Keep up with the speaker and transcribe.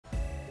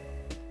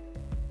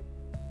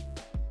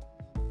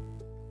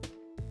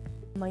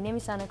My name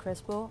is Ana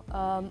Crespo.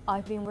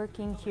 I've been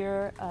working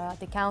here at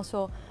the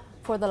Council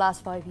for the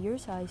last 5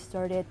 years. I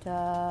started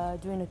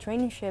doing a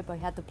traineeship. I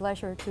had the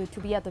pleasure to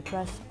be at the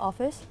press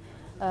office,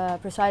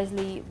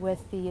 precisely with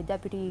the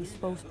deputy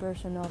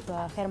spokesperson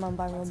of Herman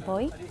Van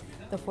Rompuy,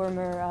 the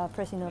former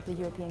president of the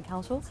European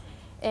Council.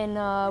 And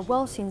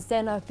well, since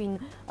then I've been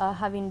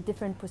having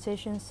different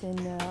positions and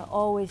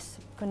always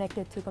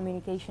connected to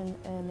communication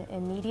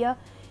and media.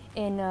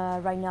 And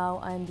right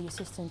now I'm the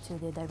assistant to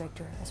the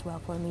director as well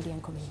for media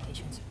and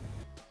communications.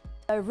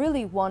 I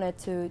really wanted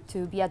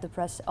to be at the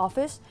press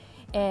office,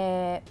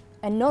 and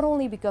not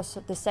only because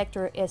the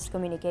sector is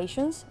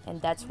communications,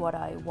 and that's what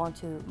I want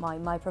to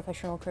my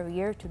professional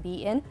career to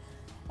be in,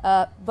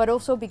 but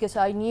also because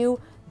I knew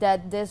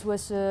that this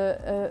was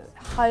a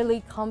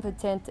highly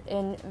competent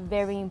and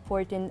very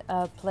important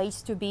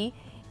place to be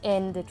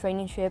in the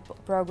traineeship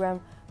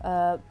program.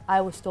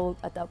 I was told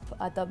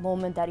at that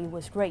moment that it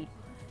was great.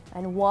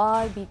 And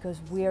why?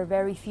 Because we are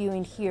very few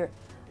in here.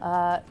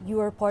 You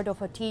are part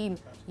of a team.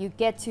 You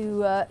get to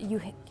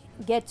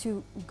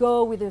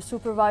go with the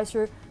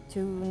supervisor to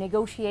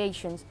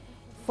negotiations,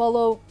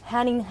 follow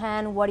hand in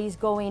hand what is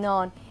going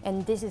on,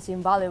 and this is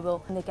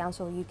invaluable. In the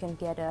council you can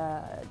get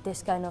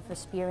this kind of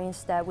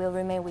experience that will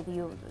remain with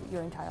you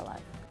your entire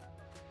life.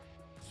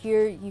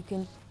 Here you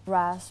can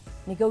grasp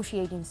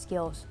negotiating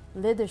skills,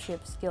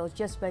 leadership skills,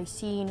 just by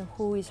seeing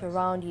who is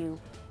around you.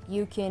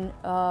 You can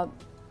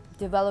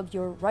develop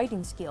your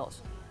writing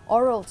skills,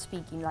 oral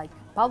speaking, like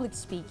public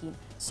speaking.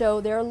 So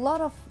there are a lot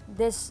of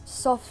these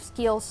soft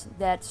skills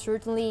that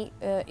certainly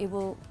it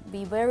will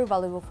be very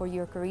valuable for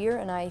your career,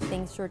 and I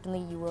think certainly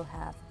you will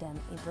have them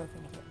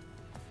improving here.